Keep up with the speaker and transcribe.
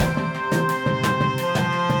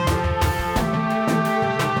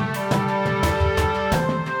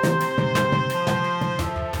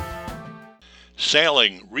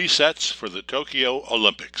Sailing resets for the Tokyo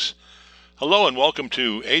Olympics. Hello and welcome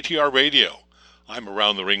to ATR Radio. I'm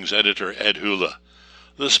Around the Rings editor Ed Hula.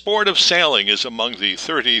 The sport of sailing is among the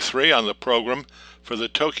 33 on the program for the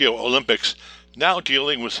Tokyo Olympics, now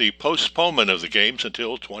dealing with the postponement of the Games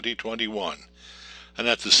until 2021. And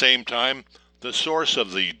at the same time, the source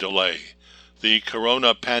of the delay, the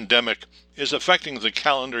corona pandemic, is affecting the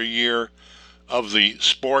calendar year of the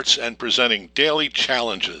sports and presenting daily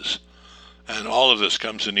challenges. And all of this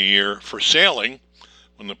comes in a year for sailing,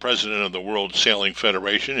 when the president of the World Sailing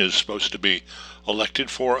Federation is supposed to be elected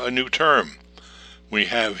for a new term. We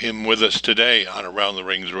have him with us today on Around the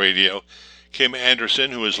Rings Radio, Kim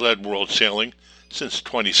Anderson, who has led World Sailing since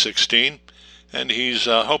 2016, and he's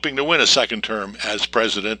hoping to win a second term as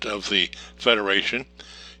president of the federation.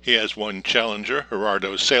 He has one challenger,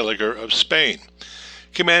 Gerardo Seliger of Spain.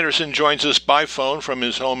 Kim Anderson joins us by phone from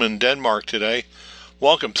his home in Denmark today.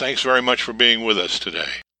 Welcome. Thanks very much for being with us today.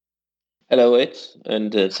 Hello, Ed,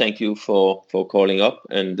 and thank you for calling up.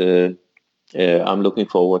 And I'm looking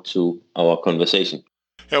forward to our conversation.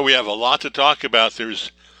 Yeah, we have a lot to talk about.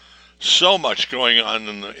 There's so much going on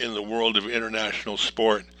in the world of international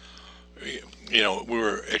sport. You know, we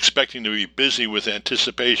were expecting to be busy with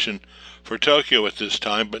anticipation for Tokyo at this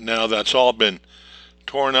time, but now that's all been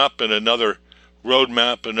torn up, and another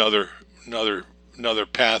roadmap, another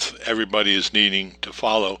path everybody is needing to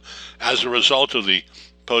follow as a result of the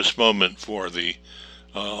postponement for the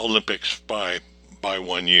Olympics by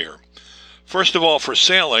 1 year. First of all, for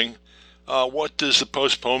sailing, what does the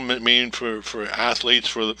postponement mean for athletes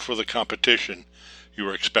for the competition you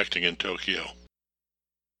were expecting in Tokyo?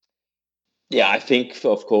 Yeah, I think,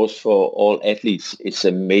 of course, for all athletes, it's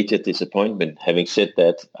a major disappointment. Having said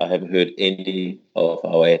that, I haven't heard any of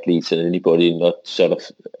our athletes and anybody not sort of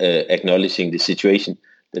acknowledging the situation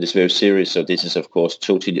that is very serious. So this is, of course,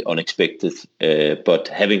 totally unexpected. But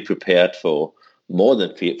having prepared for more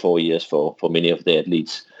than 4 years for many of the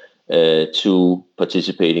athletes to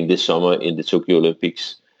participating this summer in the Tokyo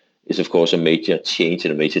Olympics is, of course, a major change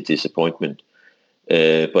and a major disappointment.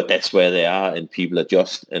 But that's where they are, and people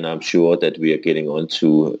adjust. And I'm sure that we are getting on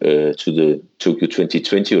to the Tokyo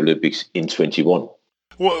 2020 Olympics in 21.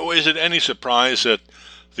 Well, is it any surprise that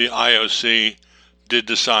the IOC did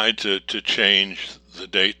decide to change the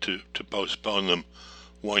date to postpone them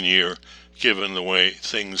 1 year, given the way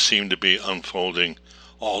things seem to be unfolding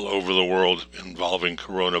all over the world involving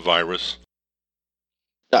coronavirus?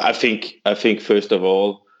 I think first of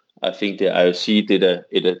all, I think the IOC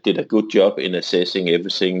did a good job in assessing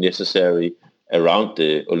everything necessary around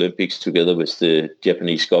the Olympics together with the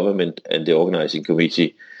Japanese government and the organizing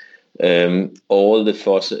committee. All the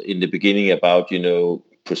fuss in the beginning about,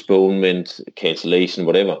 postponement, cancellation,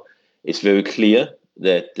 whatever, it's very clear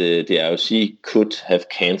that the IOC could have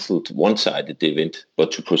cancelled one-sided the event,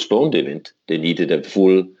 but to postpone the event, they needed a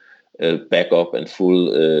full backup and full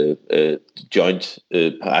joint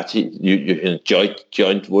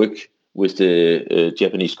joint work with the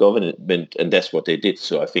Japanese government, and that's what they did.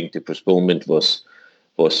 So I think the postponement was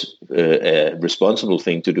a responsible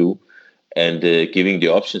thing to do, and giving the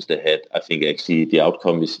options they had, I think actually the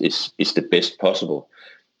outcome is the best possible.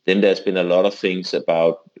 Then there's been a lot of things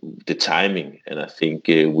about the timing, and I think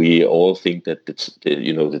we all think that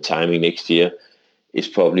the timing next year is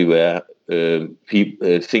probably where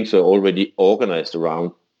things are already organized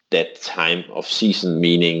around that time of season,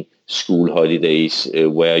 meaning school holidays,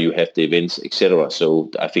 where you have the events, etc. So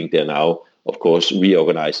I think they're now, of course,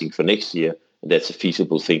 reorganizing for next year. And that's a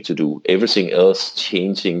feasible thing to do. Everything else,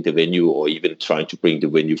 changing the venue or even trying to bring the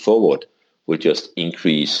venue forward, will just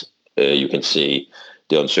increase, you can say,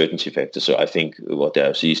 the uncertainty factor. So I think what the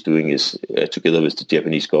IOC is doing is, together with the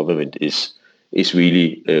Japanese government, is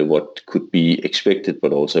really what could be expected,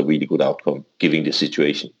 but also a really good outcome, given the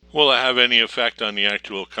situation. Will it have any effect on the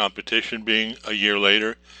actual competition being a year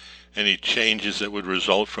later? Any changes that would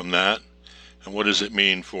result from that? And what does it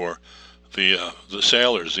mean for the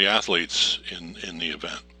sailors, the athletes in the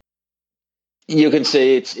event? You can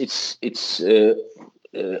say it's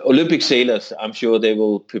Olympic sailors. I'm sure they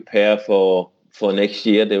will prepare for next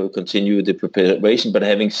year. They will continue the preparation. But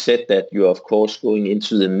having said that, you are, of course, going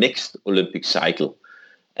into the next Olympic cycle.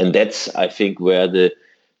 And that's, I think, where the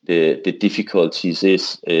difficulties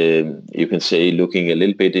is. You can say, looking a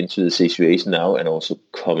little bit into the situation now and also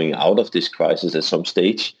coming out of this crisis at some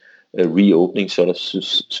stage, reopening sort of,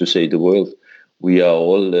 to say, the world. We are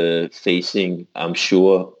all facing, I'm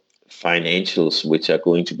sure, financials which are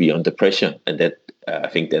going to be under pressure. And that I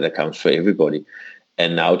think that accounts for everybody.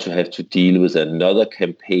 And now to have to deal with another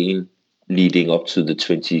campaign leading up to the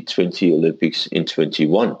 2020 Olympics in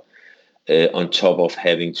 21, on top of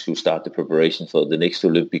having to start the preparation for the next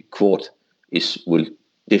Olympic quad will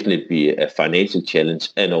definitely be a financial challenge,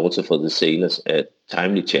 and also for the sailors a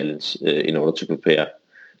timely challenge in order to prepare.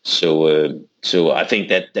 So I think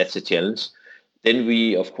that's a challenge. Then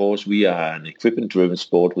we are an equipment-driven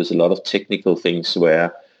sport with a lot of technical things,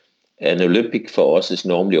 where an Olympic for us is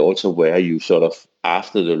normally also where you sort of,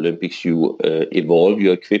 after the Olympics, you evolve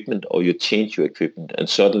your equipment or you change your equipment, and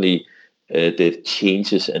suddenly the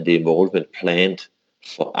changes and the involvement planned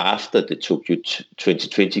for after the Tokyo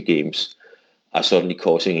 2020 games are suddenly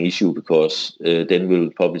causing an issue, because then we'll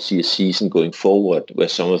probably see a season going forward where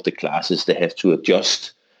some of the classes, they have to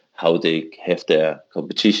adjust how they have their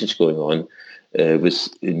competitions going on with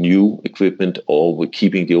new equipment or with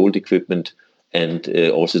keeping the old equipment, and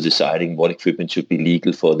also deciding what equipment should be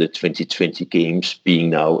legal for the 2020 games being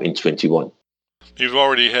now in 21. You've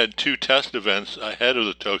already had 2 test events ahead of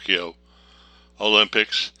the Tokyo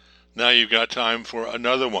Olympics. Now you've got time for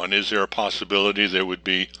another one. Is there a possibility there would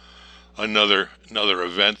be another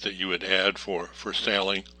event that you would add for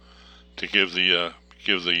sailing to give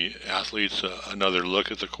the athletes another look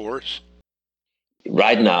at the course?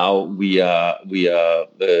 Right now, we are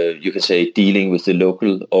you can say, dealing with the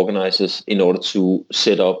local organizers in order to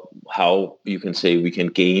set up how, you can say, we can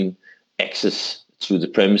gain access to the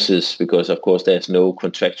premises, because of course there's no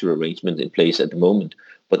contractual arrangement in place at the moment.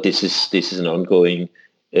 But this is an ongoing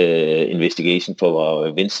investigation for our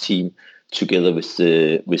events team, together with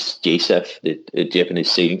JSAF, the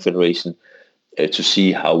Japanese Sailing Federation, to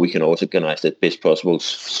see how we can organize that best possible.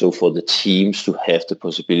 So for the teams to have the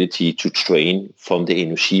possibility to train from the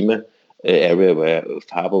Enoshima area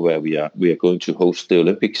harbor where we are going to host the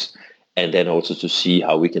Olympics, and then also to see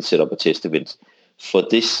how we can set up a test event for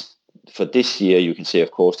this year. You can say,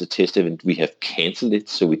 of course, the test event, we have canceled it,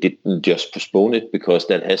 so we didn't just postpone it, because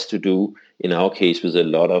that has to do, in our case, with a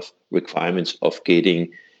lot of requirements of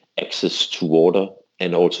getting access to water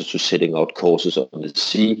and also to setting out courses on the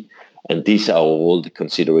sea. And these are all the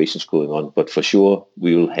considerations going on. But for sure,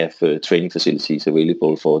 we will have training facilities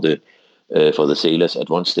available for the sailors at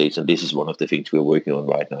one stage, and this is one of the things we're working on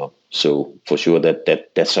right now. So for sure,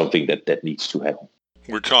 that's something that needs to happen.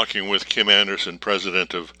 We're talking with Kim Anderson,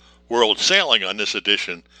 president of World Sailing, on this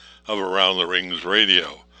edition of Around the Rings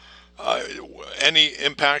Radio. Any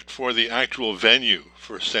impact for the actual venue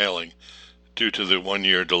for sailing due to the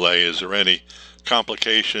 1-year delay? Is there any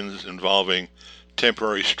complications involving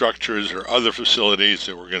temporary structures or other facilities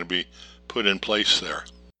that were going to be put in place there?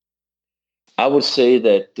 I would say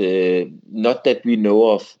that not that we know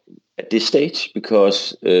of at this stage,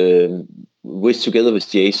 because together with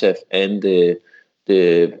JSAF and the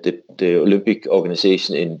Olympic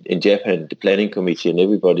organization in Japan, the planning committee and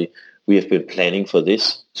everybody, we have been planning for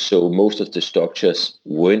this. So most of the structures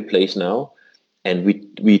were in place now, and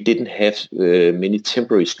we didn't have many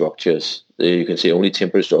temporary structures. You can say only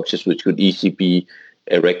temporary structures which could easily be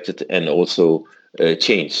erected and also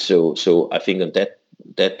changed. So I think on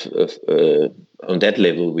that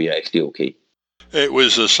level we are actually okay. It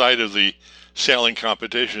was the site of the sailing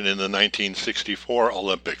competition in the 1964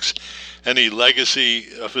 Olympics. Any legacy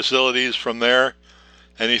facilities from there?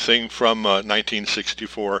 Anything from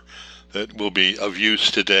 1964 that will be of use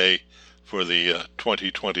today for the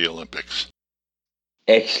 2020 Olympics?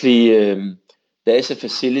 Actually, there's a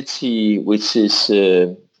facility which is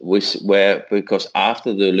because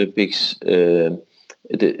after the Olympics,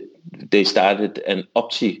 they started an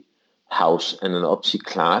Opti house and an Opti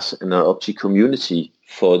class and an Opti community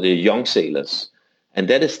for the young sailors, and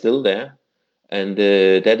that is still there, and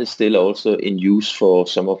that is still also in use for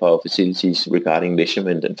some of our facilities regarding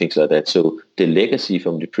measurement and things like that. So the legacy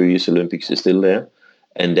from the previous Olympics is still there,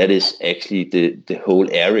 and that is actually the whole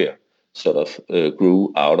area sort of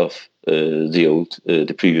grew out of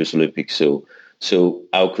the previous Olympics. So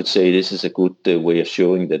I could say this is a good way of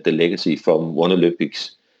showing that the legacy from one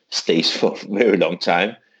Olympics stays for a very long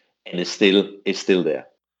time, and it's still there.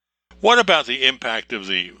 What about the impact of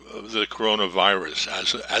the coronavirus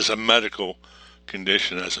as a medical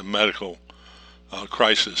condition, as a medical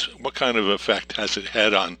crisis? What kind of effect has it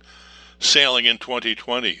had on sailing in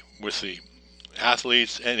 2020 with the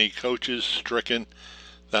athletes, any coaches stricken?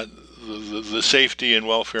 That the safety and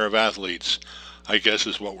welfare of athletes, I guess,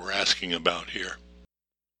 is what we're asking about here.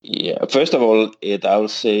 Yeah, first of all, I would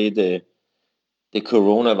say the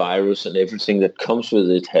coronavirus and everything that comes with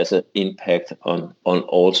it has an impact on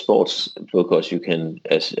all sports, because you can,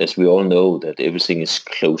 as we all know, that everything is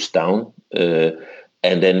closed down,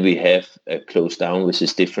 and then we have a closed down which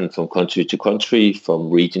is different from country to country, from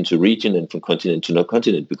region to region, and from continent to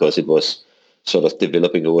continent, because it was sort of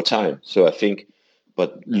developing over time. So I think,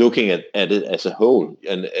 but looking at it as a whole,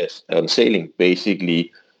 and as on sailing,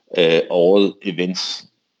 basically all events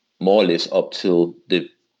more or less up till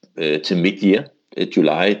to mid-year,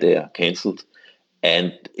 July, they are cancelled,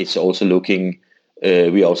 and it's also looking.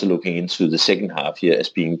 We're also looking into the second half year as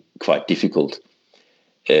being quite difficult.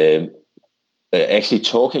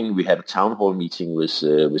 Actually, we had a town hall meeting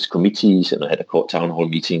with committees, and I had a town hall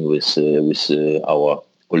meeting with our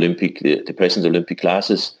the present Olympic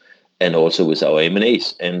classes, and also with our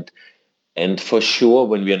M&As. And for sure,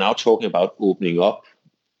 when we are now talking about opening up,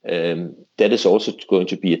 that is also going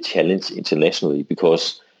to be a challenge internationally,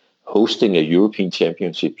 because hosting a European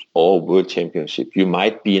Championship or World Championship, you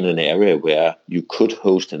might be in an area where you could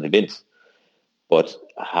host an event, but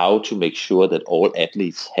how to make sure that all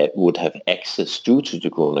athletes would have access due to the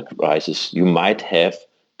corona crisis, you might have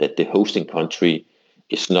that the hosting country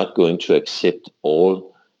is not going to accept all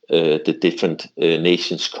the different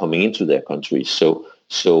nations coming into their country. So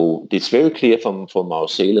it's very clear from our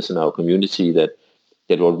sailors and our community that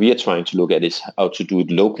what we are trying to look at is how to do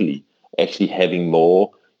it locally, actually having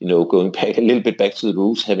more, going back a little bit back to the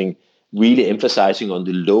roots, having really emphasizing on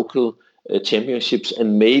the local championships,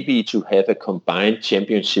 and maybe to have a combined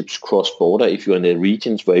championships cross-border if you're in the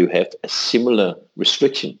regions where you have a similar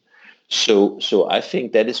restriction. So I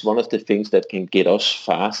think that is one of the things that can get us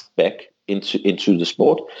fast back into the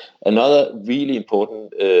sport. Another really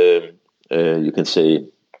important, you can say,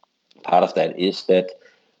 part of that is that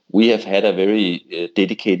we have had a very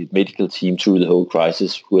dedicated medical team through the whole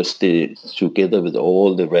crisis, who has together with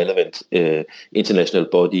all the relevant international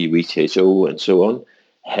body, WHO and so on,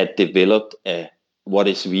 had developed what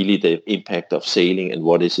is really the impact of sailing and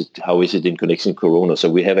how is it in connection to Corona. So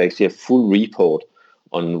we have actually a full report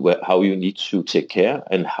on how you need to take care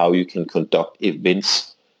and how you can conduct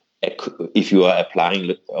events if you are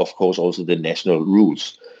applying, of course, also the national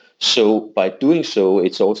rules. So by doing so,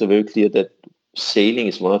 it's also very clear that sailing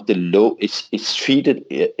is one of the it's treated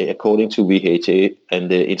according to VHA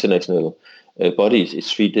and the international bodies,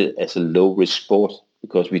 it's treated as a low-risk sport,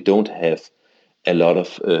 because we don't have a lot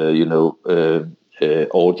of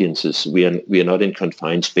audiences. We are not in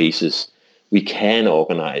confined spaces. We can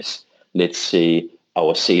organize, let's say,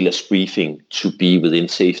 our sailors briefing to be within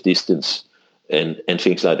safe distance and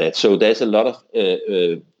things like that. So there's a lot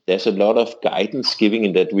of guidance giving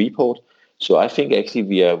in that report. So I think actually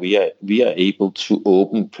we are able to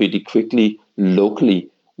open pretty quickly locally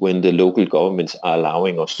when the local governments are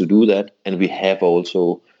allowing us to do that, and we have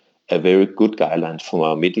also a very good guidelines from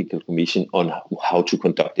our medical commission on how to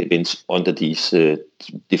conduct events under these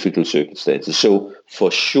difficult circumstances. So for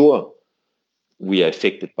sure, we are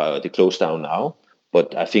affected by the close down now,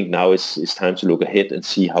 but I think now it's time to look ahead and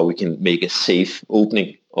see how we can make a safe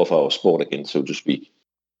opening of our sport again, so to speak.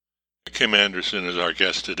 Kim Anderson is our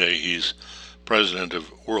guest today. He's president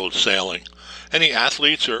of World Sailing. Any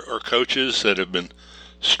athletes or coaches that have been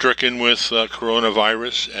stricken with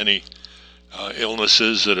coronavirus? Any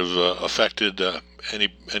illnesses that have affected any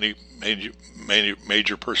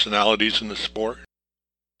major personalities in the sport?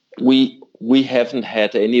 We haven't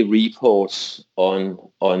had any reports on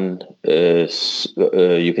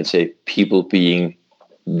you can say people being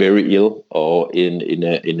very ill or in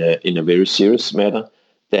a very serious matter.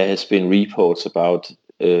 There has been reports about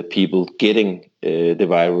people getting the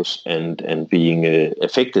virus and being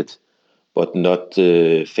affected, but not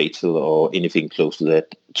fatal or anything close to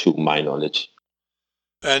that, to my knowledge.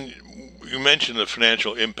 And you mentioned the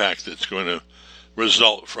financial impact that's going to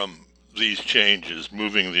result from these changes,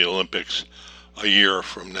 moving the Olympics a year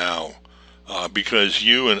from now, because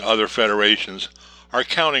you and other federations are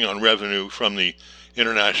counting on revenue from the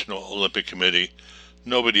International Olympic Committee.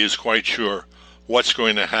 Nobody is quite sure what's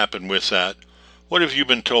going to happen with that. What have you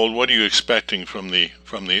been told? What are you expecting from the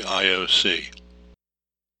IOC?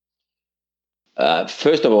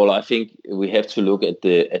 First of all, I think we have to look at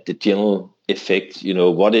the general effect.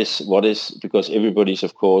 What is because everybody's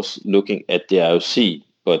of course looking at the IOC,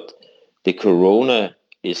 but the corona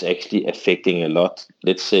is actually affecting a lot.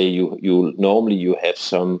 Let's say you normally have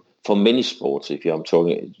some, for many sports, if I'm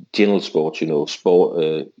talking general sports,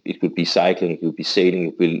 sport, it could be cycling, it could be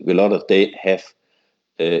sailing, a lot of they have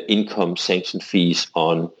income sanction fees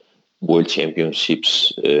on World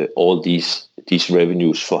Championships, all these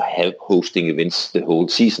revenues for hosting events the whole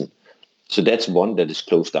season. So that's one that is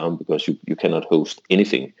closed down because you cannot host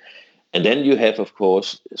anything. And then you have, of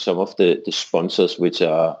course, some of the sponsors which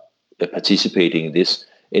are participating in this,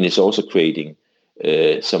 and it's also creating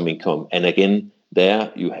some income. And again,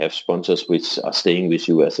 there you have sponsors which are staying with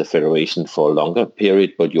you as a federation for a longer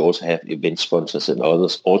period, but you also have event sponsors and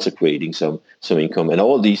others also creating some income. And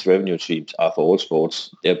all these revenue streams are for all sports,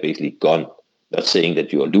 they're basically gone Not saying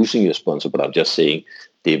that you are losing your sponsor, but I'm just saying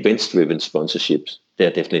the events-driven sponsorships,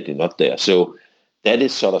 they're definitely not there. So that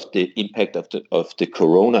is sort of the impact of the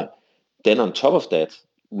corona. Then on top of that,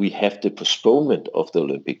 we have the postponement of the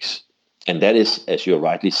Olympics. And that is, as you're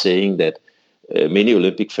rightly saying, that many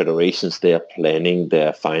Olympic federations, they are planning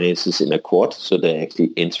their finances in a quad. So they're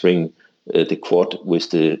actually entering the quad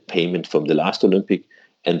with the payment from the last Olympic.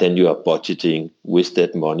 And then you are budgeting with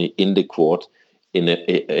that money in the quad,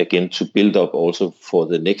 again, to build up also for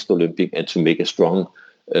the next Olympic and to make a strong,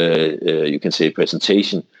 you can say,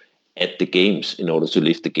 presentation at the Games in order to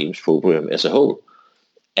lift the Games program as a whole.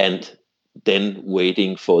 And then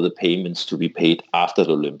waiting for the payments to be paid after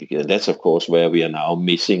the Olympic. And that's, of course, where we are now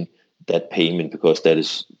missing that payment because that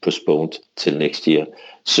is postponed till next year.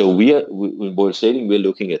 So in World Sailing, we're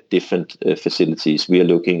looking at different facilities. We are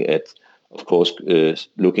looking at, of course,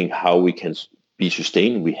 looking how we can be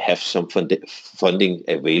sustained. We have some funding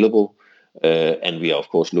available, and we are, of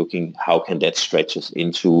course, looking how can that stretch us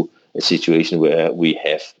into a situation where we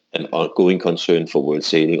have an ongoing concern for World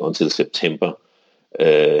Sailing until September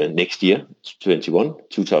next year,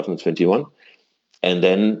 2021. And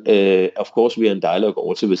then, of course, we are in dialogue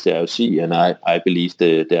also with the IOC, and I believe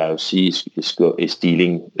the IOC is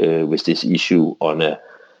dealing with this issue on a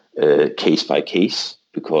case by case,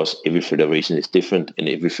 because every federation is different and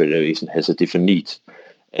every federation has a different need.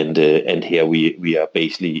 And here we are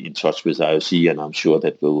basically in touch with IOC, and I'm sure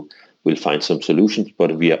that we'll find some solutions.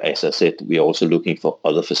 But we are, as I said, we are also looking for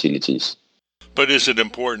other facilities. But is it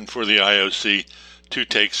important for the IOC to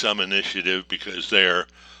take some initiative because they're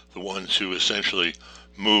the ones who essentially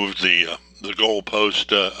moved the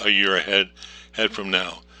goalpost a year ahead from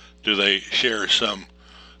now? Do they share some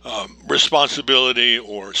responsibility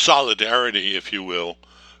or solidarity, if you will,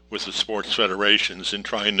 with the sports federations in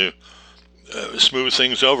trying to smooth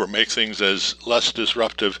things over, make things as less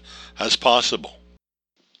disruptive as possible?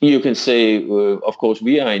 You can say, of course,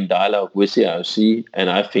 we are in dialogue with the IOC, and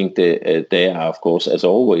I think that they are, of course, as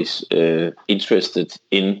always, interested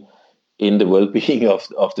in the well-being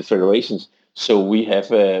of the federations. So we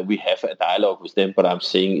have a dialogue with them, but I'm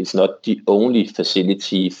saying it's not the only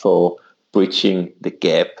facility for bridging the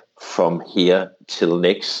gap from here till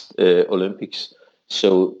next Olympics.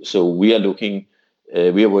 So we are looking,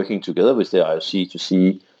 we are working together with the IOC to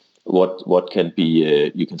see what can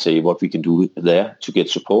be, you can say, what we can do there to get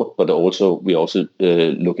support, but also we're also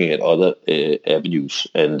looking at other avenues.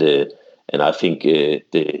 And I think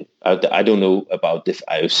I don't know about the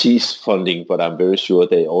IOC's funding, but I'm very sure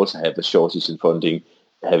they also have a shortage in funding,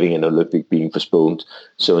 having an Olympic being postponed.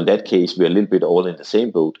 So in that case, we're a little bit all in the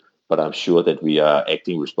same boat, but I'm sure that we are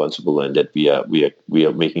acting responsible and that we are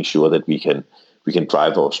making sure that we can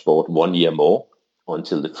drive our sport 1 year more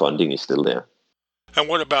until the funding is still there. And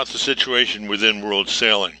what about the situation within World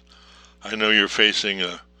Sailing? I know you're facing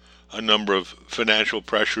a number of financial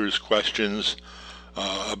pressures, questions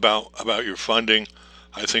about your funding.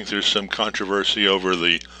 I think there's some controversy over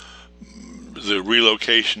the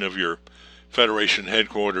relocation of your federation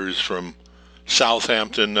headquarters from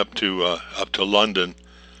Southampton up to London,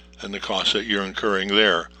 and the costs that you're incurring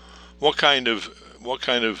there. What kind of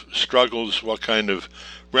struggles, what kind of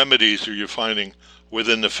remedies are you finding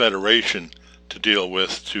within the federation to deal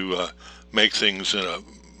with to make things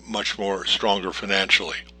much more stronger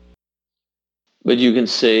financially? But you can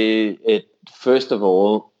say it. First of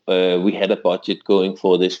all, we had a budget going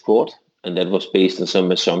for this quad, and that was based on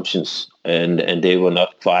some assumptions, and they were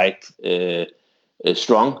not quite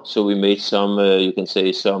strong. So we made some, you can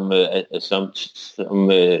say, some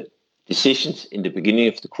decisions in the beginning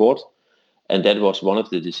of the quad, and that was one of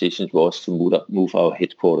the decisions was to move our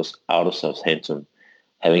headquarters out of Southampton.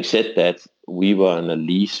 Having said that, we were on a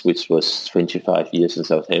lease which was 25 years in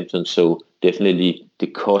Southampton, so definitely the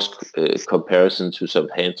cost comparison to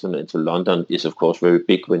Southampton and to London is of course very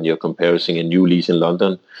big when you're comparing a new lease in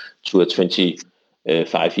London to a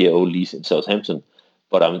 25-year-old lease in Southampton.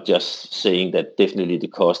 But I'm just saying that definitely the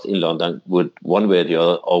cost in London would one way or the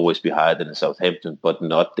other always be higher than in Southampton, but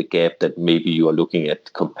not the gap that maybe you are looking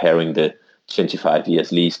at comparing the 25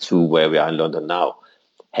 years lease to where we are in London now.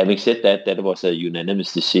 Having said that, that was a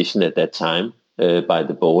unanimous decision at that time by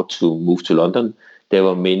the board to move to London. There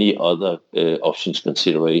were many other options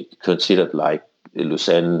considered like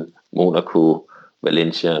Lausanne, Monaco,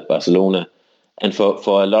 Valencia, Barcelona. And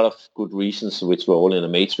for a lot of good reasons, which were all in a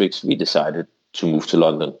matrix, we decided to move to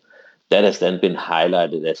London. That has then been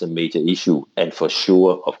highlighted as a major issue. And for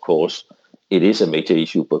sure, of course, it is a major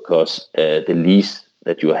issue because the lease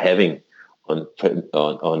that you are having on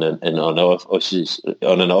an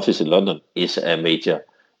office in London is a major,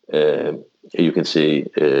 you can say,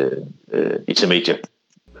 it's a major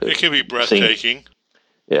It can be breathtaking.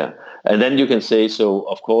 Yeah, and then you can say, so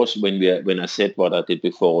of course when I said what I did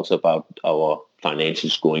before was about our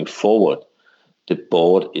financials going forward, the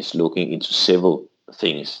board is looking into several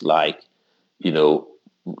things like,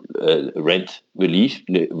 rent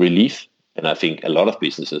relief, and I think a lot of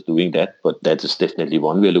businesses are doing that, but that is definitely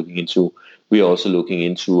one we're looking into. We're also looking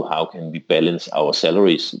into how can we balance our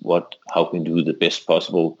salaries, how can we do the best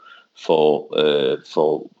possible for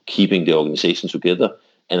keeping the organization together,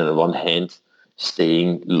 and on the one hand,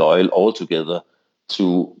 staying loyal altogether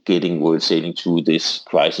to getting World Sailing through this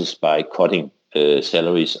crisis by cutting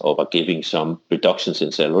salaries or by giving some reductions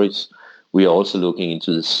in salaries. We are also looking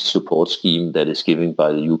into the support scheme that is given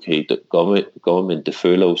by the UK government, the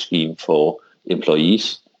furlough scheme for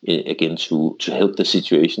employees, again, to help the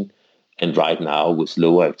situation. And right now, with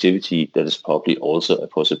lower activity, that is probably also a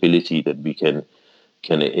possibility that we can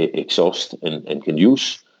exhaust and can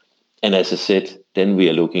use. And as I said, then we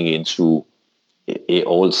are looking into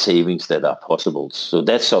all savings that are possible. So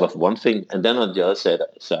that's sort of one thing. And then on the other side,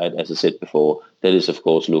 as I said before, that is, of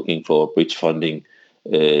course, looking for bridge funding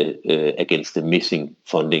against the missing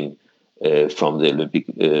funding from the Olympic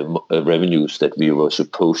revenues that we were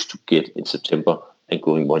supposed to get in September and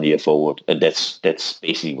going 1 year forward. And that's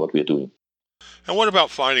basically what we're doing. And what about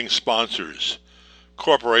finding sponsors,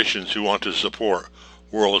 corporations who want to support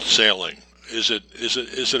World Sailing? Is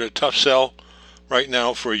it a tough sell right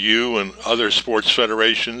now for you and other sports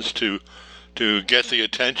federations to get the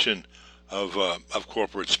attention of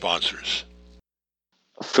corporate sponsors?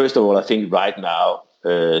 First of all, I think right now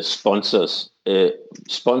sponsors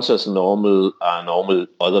normal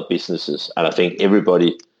other businesses, and I think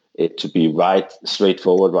everybody, to be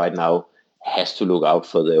straightforward right now, has to look out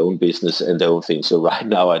for their own business and their own thing. So right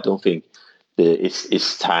now, I don't think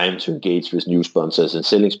it's time to engage with new sponsors and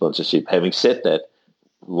selling sponsorship. Having said that,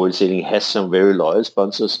 World Sailing has some very loyal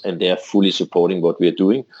sponsors, and they are fully supporting what we are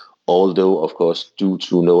doing. Although, of course, due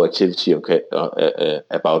to no activity around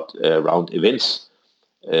events,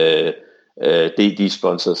 these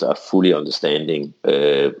sponsors are fully understanding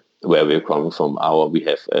where we're coming from. We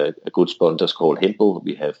have a good sponsors called Hempel,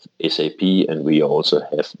 we have SAP, and we also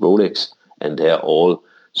have Rolex, and they are all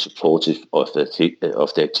supportive of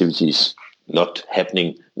the activities not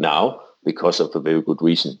happening now because of a very good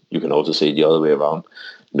reason. You can also say the other way around.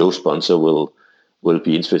 No sponsor will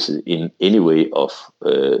be interested in any way of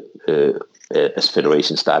as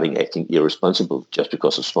federation starting acting irresponsible just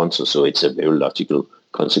because of sponsors. So it's a very logical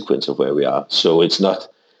consequence of where we are. So it's not.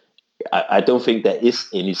 I don't think there is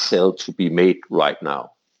any sell to be made right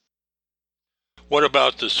now. What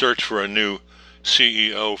about the search for a new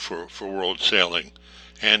CEO for World Sailing?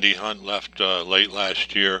 Andy Hunt left late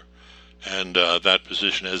last year, and that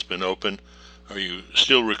position has been open. Are you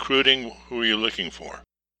still recruiting? Who are you looking for?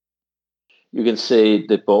 You can say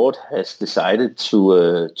the board has decided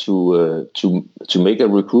to make a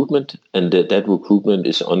recruitment, and that recruitment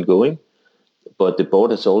is ongoing. But the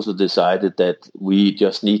board has also decided that we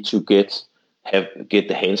just need to get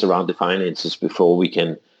the hands around the finances before we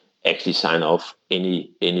can actually sign off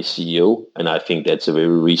any CEO. And I think that's a very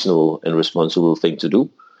reasonable and responsible thing to do.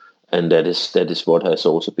 And that is what has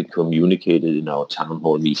also been communicated in our town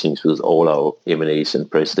hall meetings with all our M&As and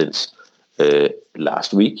presidents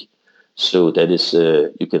last week. So that is,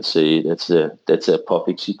 you can say, that's a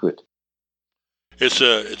public secret. It's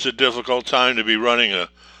a difficult time to be running a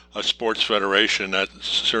sports federation. That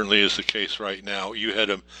certainly is the case right now. You had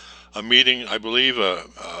a meeting, I believe, a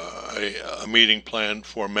meeting planned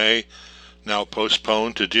for May, now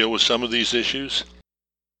postponed to deal with some of these issues.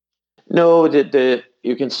 No,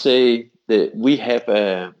 you can say that we have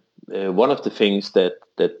one of the things that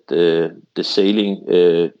the sailing,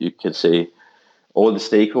 you can say, all the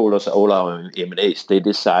stakeholders, all our M&As, they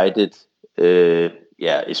decided,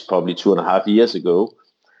 it's probably 2.5 years ago,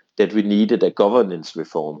 that we needed a governance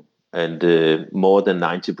reform, and more than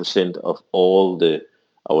 90% of all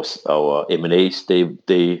our M&As,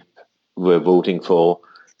 they were voting for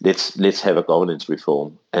let's have a governance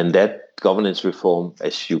reform. And that governance reform,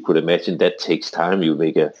 as you could imagine, that takes time. You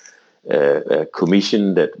make a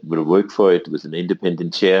commission that will work for it with an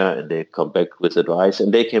independent chair, and they come back with advice,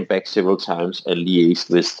 and they came back several times and liaised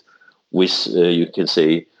with you can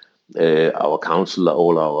say our council,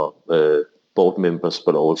 all our board members,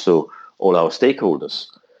 but also all our stakeholders.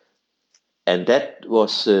 And that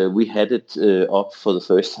was we had it up for the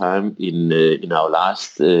first time in our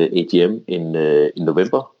last AGM in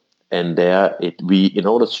November. And there, in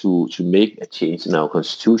order to make a change in our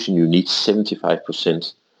constitution, you need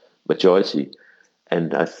 75% majority,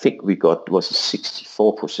 and I think we got was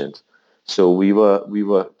 64%. So we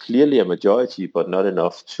were clearly a majority, but not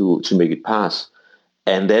enough to make it pass.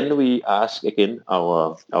 And then we ask again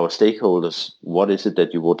our stakeholders, what is it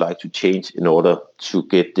that you would like to change in order to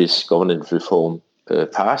get this governance reform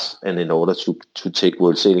passed and in order to take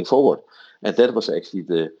world sailing forward? And that was actually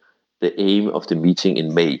the aim of the meeting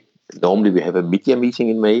in May. Normally we have a mid-year meeting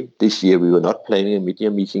in May. This year we were not planning a mid-year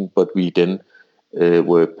meeting, but we then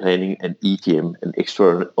were planning an EGM, an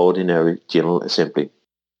extraordinary general assembly.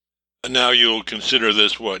 Now you'll consider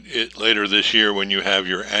this later this year when you have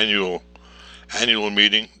your annual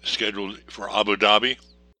meeting scheduled for Abu Dhabi?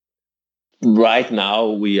 Right now,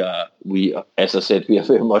 we as I said, we are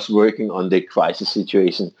very much working on the crisis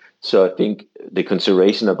situation. So I think the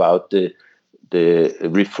consideration about the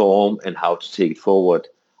reform and how to take it forward,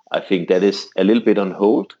 I think that is a little bit on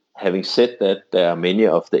hold. Having said that, there are many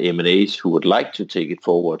of the M&As who would like to take it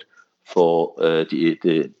forward for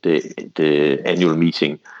the annual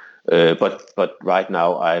meeting. But right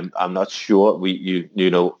now, I'm not sure.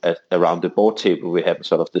 Around the board table, we have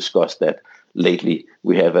sort of discussed that lately.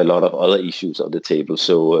 We have a lot of other issues on the table,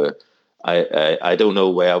 so I don't know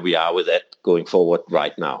where we are with that going forward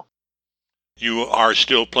right now. You are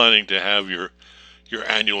still planning to have your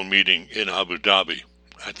annual meeting in Abu Dhabi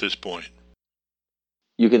at this point?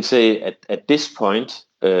 You can say at this point,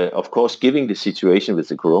 of course, given the situation with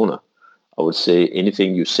the corona, I would say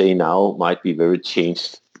anything you say now might be very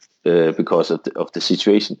changed because of the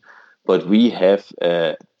situation. But we have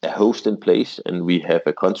a host in place and we have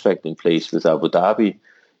a contract in place with Abu Dhabi.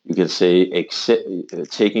 You can say,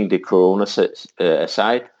 taking the corona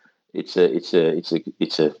aside, it's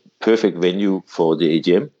a perfect venue for the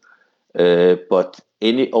AGM. But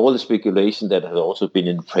all the speculation that has also been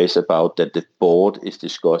in the press about that the board is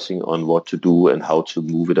discussing on what to do and how to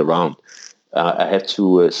move it around. I have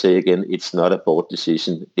to say again, it's not a board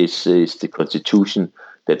decision. It's the constitution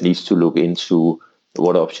that needs to look into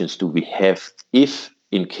what options do we have if,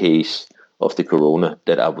 in case of the corona,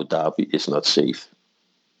 that Abu Dhabi is not safe.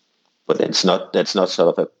 But that's not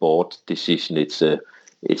sort of a board decision. It's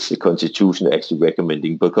the constitution actually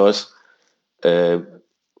recommending, because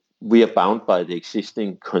we are bound by the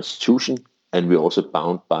existing constitution and we're also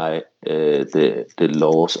bound by the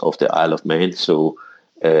laws of the Isle of Man. So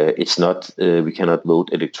it's not we cannot vote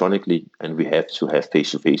electronically, and we have to have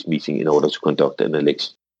face-to-face meeting in order to conduct an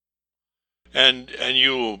election. And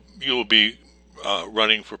you will be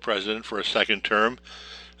running for president for a second term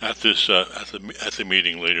at this at the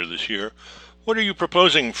meeting later this year. What are you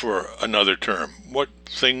proposing for another term? What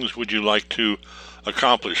things would you like to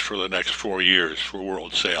accomplish for the next 4 years for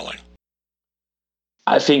world sailing?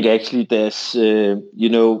 I think actually there's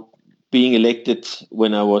being elected,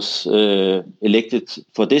 when I was elected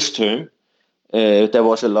for this term, there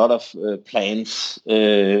was a lot of plans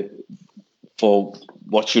for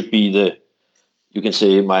what should be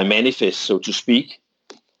my manifest, so to speak.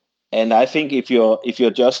 And I think if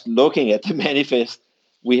you're just looking at the manifest,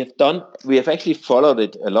 we have actually followed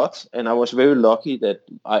it a lot. And I was very lucky that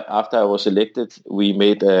after I was elected, we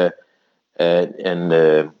made an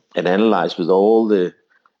analysis with all the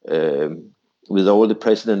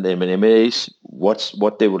president M&As,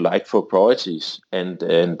 what they would like for priorities, and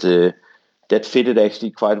that fitted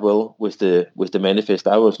actually quite well with the manifest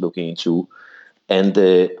I was looking into, and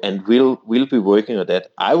we'll be working on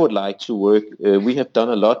that. I would like to work. We have done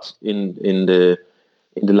a lot in the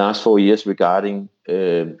last 4 years regarding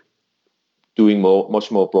doing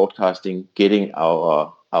much more broadcasting, getting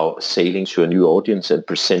our sailing to a new audience, and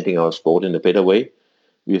presenting our sport in a better way.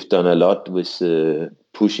 We've done a lot with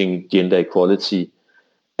pushing gender equality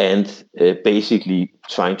and basically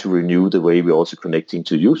trying to renew the way we're also connecting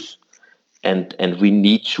to youth. And we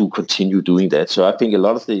need to continue doing that. So I think a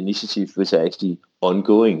lot of the initiatives which are actually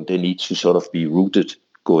ongoing, they need to sort of be rooted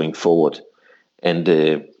going forward. And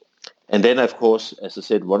then, of course, as I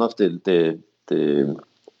said, one of the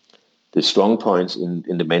strong points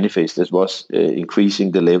in the manifest was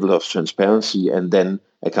increasing the level of transparency and then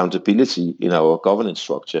accountability in our governance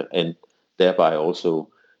structure, and thereby also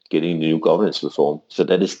getting the new governance reform. So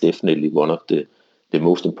that is definitely one of the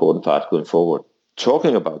most important parts going forward.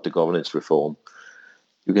 Talking about the governance reform,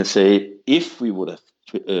 you can say if we would have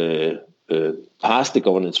passed the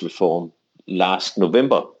governance reform last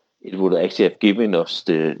November, it would actually have given us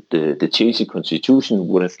the change in constitution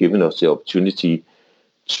would have given us the opportunity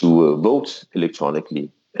to vote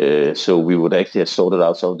electronically. So we would actually have sorted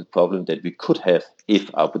out some of the problem that we could have if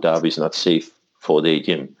Abu Dhabi is not safe for the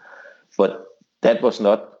AGM. But that was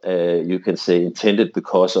not, you can say, intended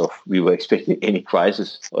because of we were expecting any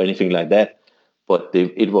crisis or anything like that. But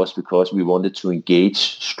it was because we wanted to engage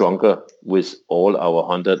stronger with all our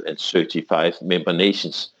 135 member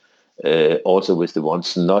nations also with the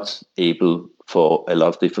ones not able for a lot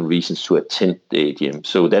of different reasons to attend the AGM.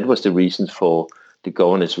 So that was the reason for the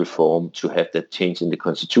governance reform to have that change in the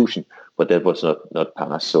constitution, but that was not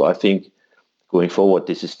passed. So I think going forward,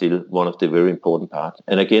 this is still one of the very important parts.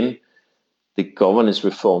 And again, the governance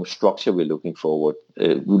reform structure we're looking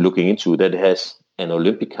into, that has an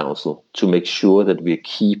Olympic Council to make sure that we're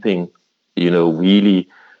keeping, really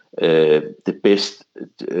the best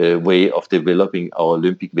way of developing our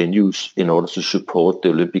Olympic venues in order to support the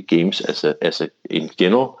Olympic Games as a in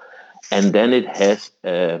general. And then it has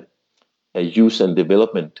a Youth and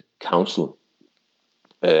Development Council,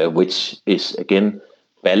 which is again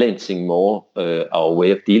balancing more our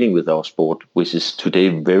way of dealing with our sport, which is today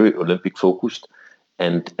very Olympic focused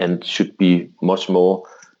and should be much more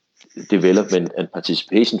development and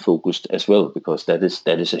participation focused as well, because that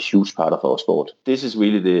is a huge part of our sport. This is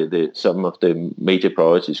really the some of the major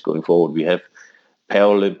priorities going forward. We have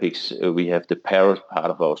Paralympics, we have the para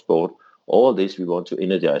part of our sport. All this we want to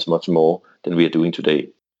energize much more than we are doing today.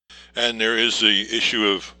 And there is the issue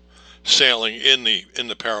of sailing in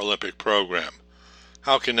the Paralympic program.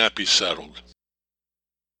 How can that be settled?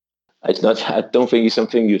 It's not. I don't think it's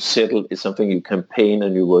something you settle. It's something you campaign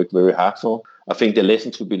and you work very hard for. I think the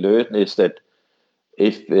lesson to be learned is that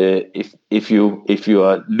if you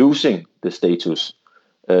are losing the status,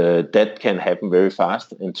 that can happen very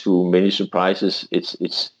fast, and to many surprises,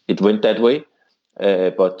 it went that way.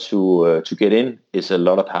 But to get in is a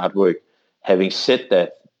lot of hard work. Having said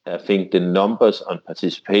that, I think the numbers on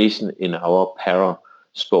participation in our para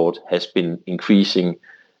sport has been increasing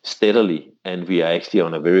steadily, and we are actually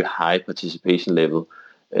on a very high participation level,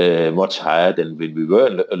 much higher than when we were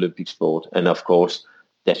in Olympic sport. And of course,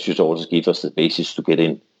 that should also give us the basis to get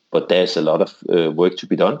in. But there's a lot of work to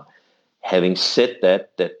be done. Having said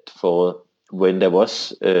that for when there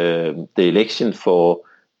was the election for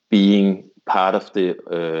being part of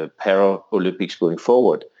the Paralympics going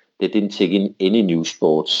forward, they didn't take in any new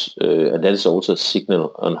sports, and that is also a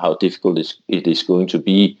signal on how difficult it is going to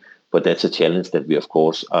be. But that's a challenge that we, of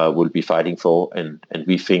course, will be fighting for, and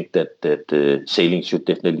we think that sailing should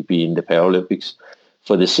definitely be in the Paralympics,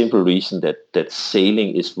 for the simple reason that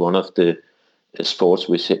sailing is one of the sports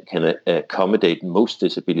which can accommodate most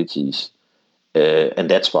disabilities, and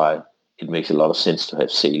that's why it makes a lot of sense to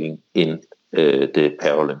have sailing in the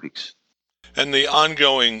Paralympics. And the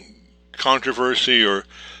ongoing controversy or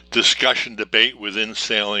discussion, debate within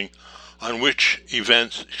sailing on which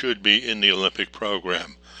events should be in the Olympic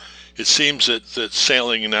program. It seems that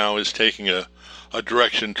sailing now is taking a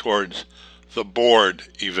direction towards the board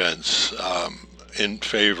events in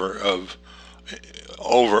favor of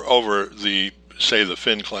over the, say, the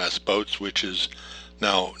Finn class boats, which is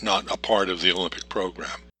now not a part of the Olympic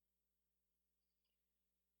program.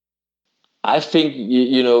 I think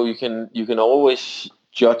you can always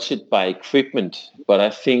judge it by equipment, but I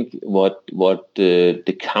think what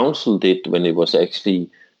the council did when it was actually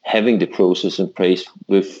having the process in place,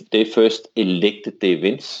 they first elected the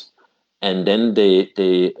events, and then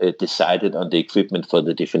they decided on the equipment for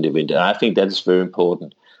the different events. And I think that is very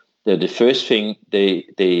important. The first thing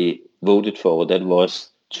they voted for, that was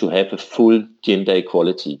to have a full gender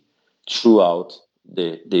equality throughout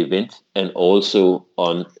the event, and also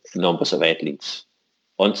on numbers of athletes.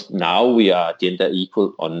 Now we are gender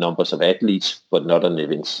equal on numbers of athletes, but not on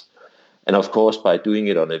events. And of course, by doing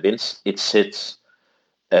it on events, it sets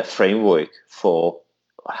a framework for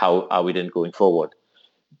how are we then going forward.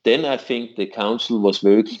 Then I think the council was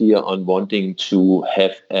very clear on wanting to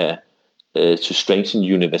have to strengthen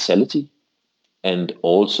universality, and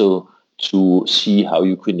also to see how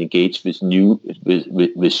you can engage with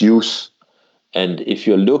youth. And if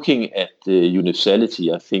you're looking at the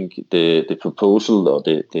universality, I think the proposal, or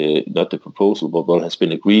the not the proposal, but what has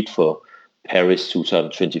been agreed for Paris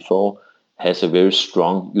 2024, has a very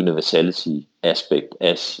strong universality aspect,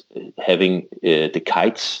 as having the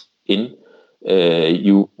kites in.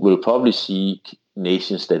 You will probably see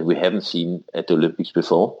nations that we haven't seen at the Olympics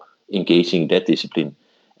before engaging in that discipline.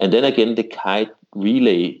 And then again, the kite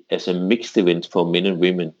relay as a mixed event for men and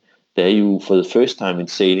women. There you, for the first time in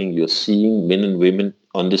sailing, you're seeing men and women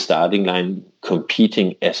on the starting line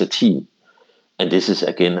competing as a team. And this is,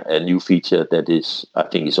 again, a new feature that is, I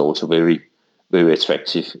think, is also very, very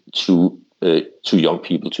attractive to young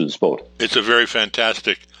people, to the sport. It's a very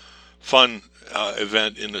fantastic, fun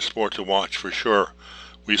event in the sport to watch, for sure.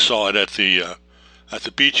 We saw it at the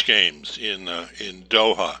beach games in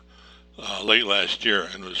Doha late last year,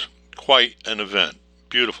 and it was quite an event.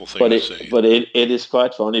 Beautiful thing to see. But it is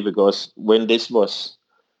quite funny, because when this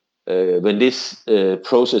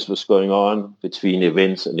process was going on between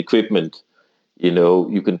events and equipment,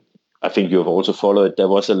 you can I think you have also followed. There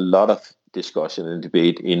was a lot of discussion and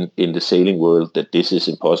debate in the sailing world that this is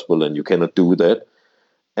impossible and you cannot do that.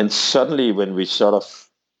 And suddenly, when we sort of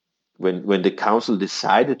when the council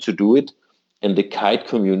decided to do it, and the kite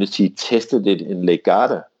community tested it in Lake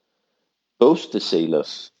Garda, both the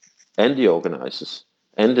sailors and the organizers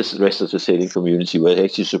and the rest of the sailing community were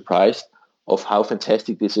actually surprised of how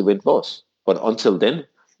fantastic this event was. But until then,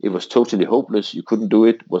 it was totally hopeless. You couldn't do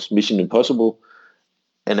it. It was mission impossible.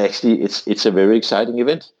 And actually, it's a very exciting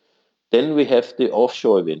event. Then we have the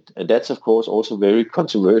offshore event, and that's of course also very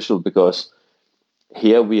controversial because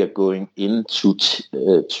here we are going into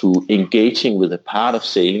to engaging with a part of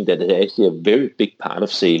sailing that is actually a very big part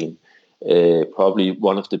of sailing, probably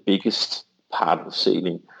one of the biggest part of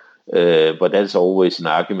sailing. But that is always an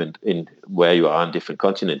argument in where you are on different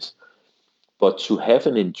continents. But to have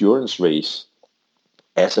an endurance race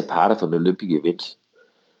as a part of an Olympic event,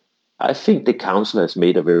 I think the council has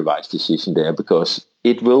made a very wise decision there because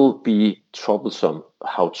it will be troublesome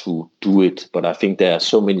how to do it. But I think there are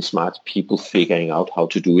so many smart people figuring out how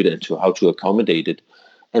to do it and how to accommodate it.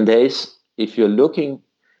 And there is, if you're looking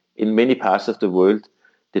in many parts of the world,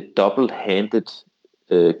 the double-handed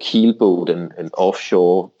keelboat and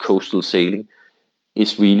offshore coastal sailing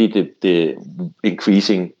is really the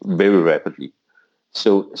increasing very rapidly.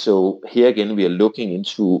 So here again, we are looking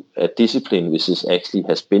into a discipline which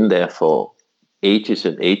has been there for ages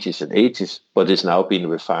and ages and ages, but is now being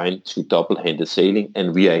refined to double-handed sailing,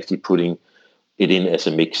 and we are actually putting it in as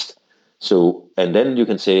a mixed. So, and then you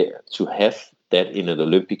can say to have that in an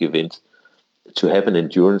Olympic event, to have an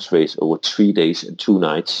endurance race over 3 days and 2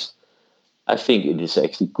 nights, I think it is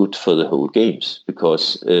actually good for the whole games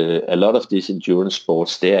because a lot of these endurance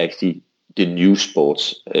sports, they're actually the new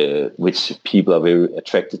sports, which people are very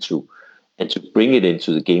attracted to. And to bring it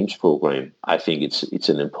into the games program, I think it's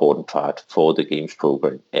an important part for the games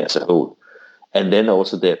program as a whole. And then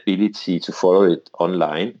also the ability to follow it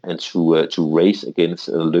online and to race against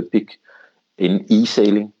an Olympic in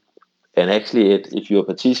e-sailing. And actually, if you're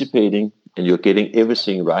participating and you're getting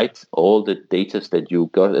everything right, all the data that you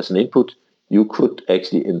got as an input, you could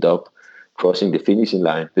actually end up crossing the finishing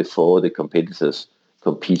line before the competitors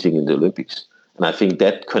competing in the Olympics. And I think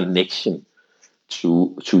that connection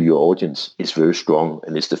to your audience is very strong,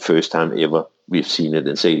 and it's the first time ever we've seen it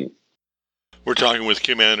in sailing. We're talking with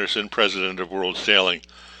Kim Andersen, president of World Sailing.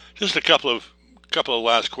 Just a couple of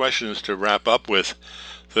last questions to wrap up with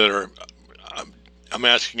that are I'm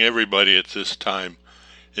asking everybody at this time,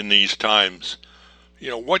 in these times,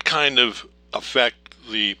 what kind of effect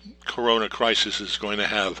the corona crisis is going to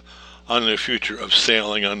have on the future of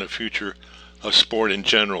sailing, on the future of sport in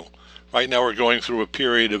general. Right now we're going through a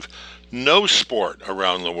period of no sport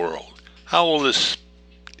around the world. How will this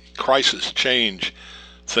crisis change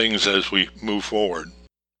things as we move forward?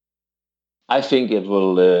 I think it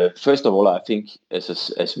will, first of all, I think,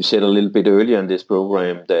 as we said a little bit earlier in this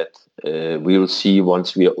program, that we will see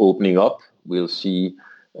once we are opening up, we'll see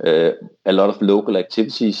a lot of local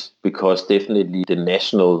activities because definitely the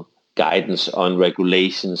national guidance on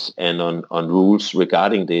regulations and on rules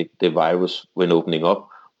regarding the virus when opening up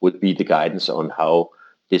would be the guidance on how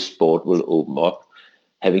this sport will open up.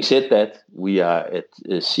 Having said that, we are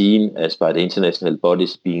seen as by the international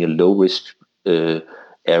bodies being a low-risk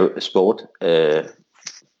sport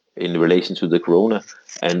in relation to the corona,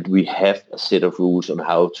 and we have a set of rules on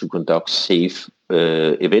how to conduct safe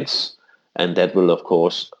events, and that will, of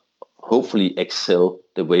course, hopefully excel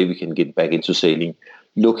the way we can get back into sailing.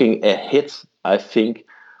 Looking ahead, I think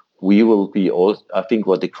we will be all. I think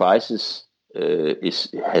what the crisis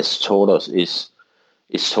has taught us is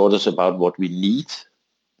taught us about what we need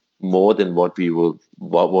more than what we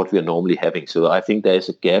are normally having. So I think there is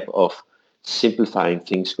a gap of simplifying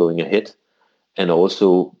things going ahead, and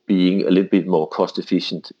also being a little bit more cost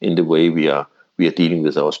efficient in the way we are dealing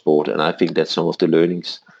with our sport. And I think that's some of the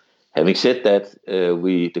learnings. Having said that,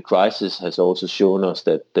 the crisis has also shown us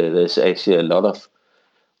that there's actually a lot of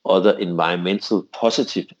other environmental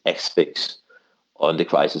positive aspects on the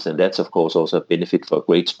crisis, and that's of course also a benefit for a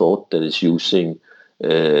great sport that is using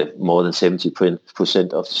more than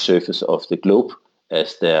 70% of the surface of the globe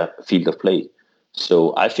as their field of play.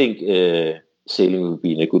 So I think sailing will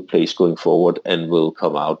be in a good place going forward and will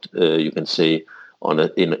come out, you can say, in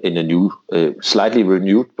a new, slightly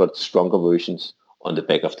renewed but stronger versions on the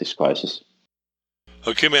back of this crisis.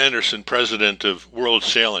 Kim Andersen, president of World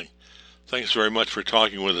Sailing, thanks very much for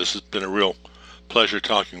talking with us. It's been a real pleasure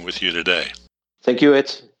talking with you today. Thank you,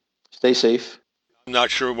 Ed. Stay safe. I'm not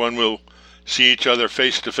sure when we'll see each other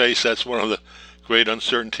face to face. That's one of the great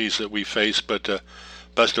uncertainties that we face, but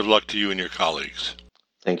best of luck to you and your colleagues.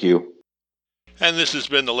 Thank you. And this has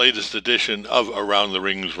been the latest edition of Around the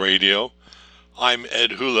Rings Radio. I'm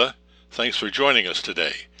Ed Hula. Thanks for joining us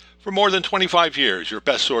today. For more than 25 years, your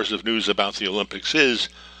best source of news about the Olympics is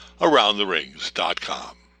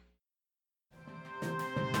AroundTheRings.com.